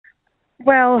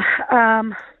Well,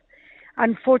 um,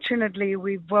 unfortunately,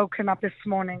 we've woken up this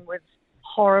morning with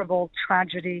horrible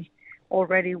tragedy.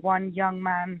 Already one young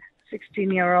man,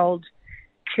 16-year-old,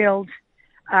 killed,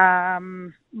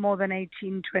 more than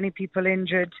 18, 20 people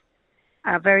injured.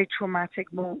 A very traumatic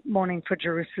morning for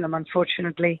Jerusalem,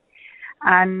 unfortunately.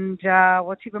 And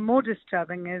what's even more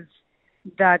disturbing is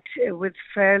that with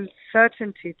fair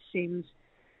certainty, it seems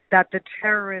that the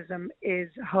terrorism is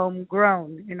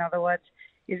homegrown. In other words,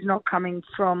 is not coming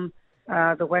from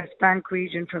the West Bank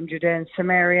region, from Judea and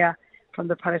Samaria, from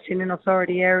the Palestinian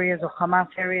Authority areas or Hamas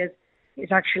areas.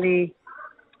 It's actually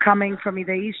coming from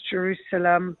either East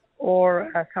Jerusalem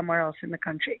or somewhere else in the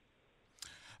country.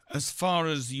 As far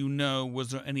as you know,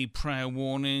 was there any prior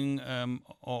warning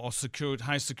or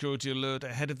high security alert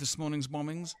ahead of this morning's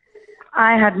bombings?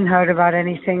 I hadn't heard about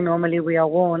anything. Normally we are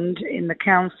warned in the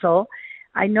council.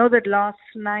 I know that last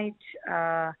night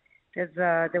there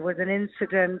was an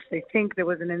incident. They think there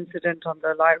was an incident on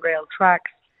the light rail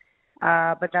tracks,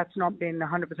 but that's not been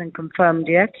 100% confirmed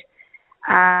yet.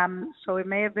 So it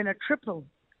may have been a triple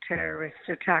terrorist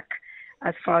attack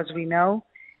as far as we know.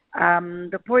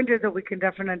 The point is that we can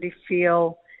definitely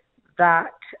feel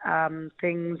that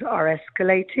things are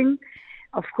escalating.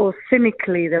 Of course,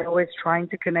 cynically, they're always trying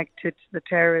to connect it, the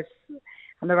terrorists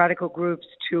and the radical groups,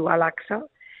 to Al-Aqsa.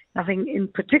 Nothing in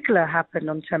particular happened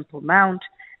on Temple Mount.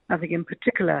 Nothing in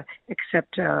particular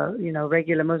except,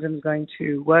 regular Muslims going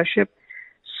to worship.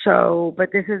 So,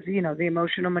 but this is, the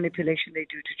emotional manipulation they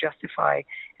do to justify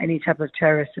any type of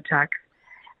terrorist attack.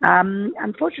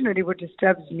 Unfortunately, what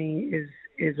disturbs me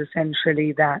is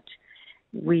essentially that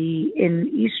we,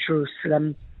 in East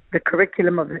Jerusalem, the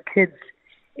curriculum of the kids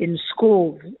in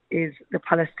schools is the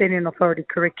Palestinian Authority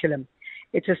curriculum.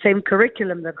 It's the same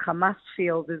curriculum that Hamas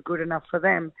feels is good enough for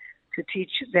them to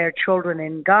teach their children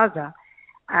in Gaza.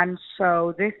 And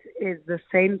so this is the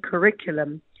same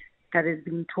curriculum that is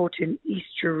being taught in East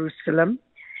Jerusalem.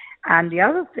 And the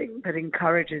other thing that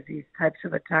encourages these types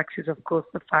of attacks is, of course,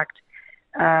 the fact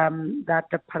that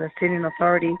the Palestinian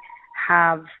Authority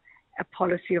have a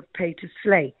policy of pay to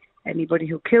slay. Anybody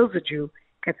who kills a Jew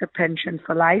gets a pension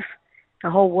for life. The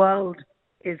whole world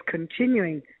is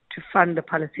continuing to fund the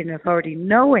Palestinian Authority,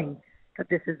 knowing that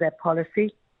this is their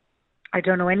policy. I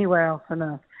don't know anywhere else on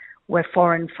earth where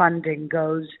foreign funding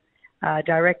goes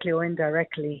directly or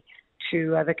indirectly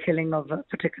to the killing of a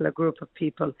particular group of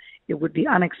people. It would be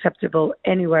unacceptable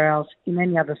anywhere else in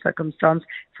any other circumstance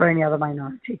for any other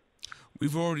minority.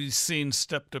 We've already seen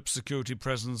stepped-up security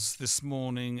presence this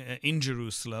morning in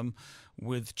Jerusalem,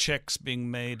 with checks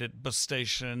being made at bus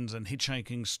stations and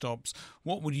hitchhiking stops.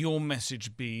 What would your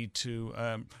message be to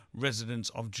residents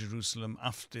of Jerusalem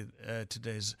after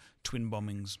today's twin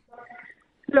bombings?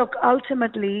 Look,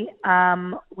 ultimately,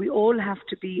 we all have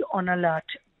to be on alert.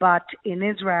 But in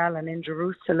Israel and in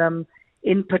Jerusalem,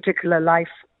 in particular, life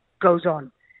goes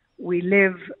on. We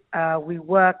live, we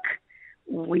work,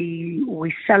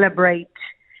 we celebrate,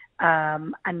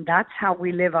 and that's how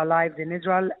we live our lives in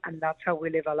Israel, and that's how we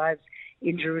live our lives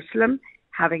in Jerusalem.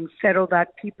 Having said all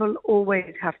that, people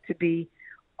always have to be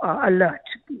alert.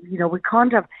 We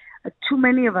can't have too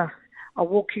many of us are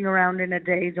walking around in a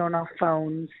daze on our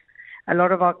phones. A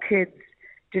lot of our kids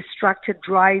distracted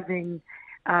driving,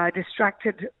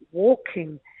 distracted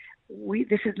walking.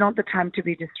 This is not the time to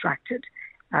be distracted.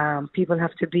 People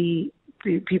have to be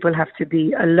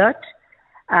alert.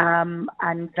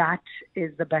 And that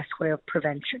is the best way of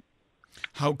prevention.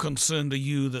 How concerned are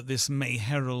you that this may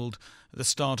herald the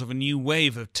start of a new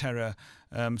wave of terror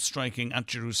striking at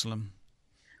Jerusalem?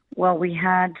 Well, we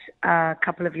had a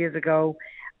couple of years ago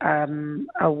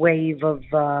a wave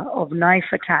of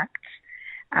knife attacks.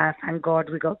 Thank God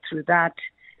we got through that.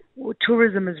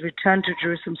 Tourism has returned to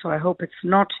Jerusalem, so I hope it's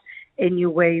not a new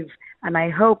wave. And I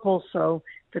hope also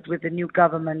that with the new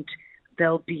government,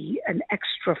 there'll be an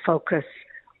extra focus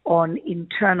on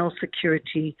internal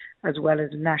security as well as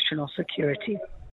national security.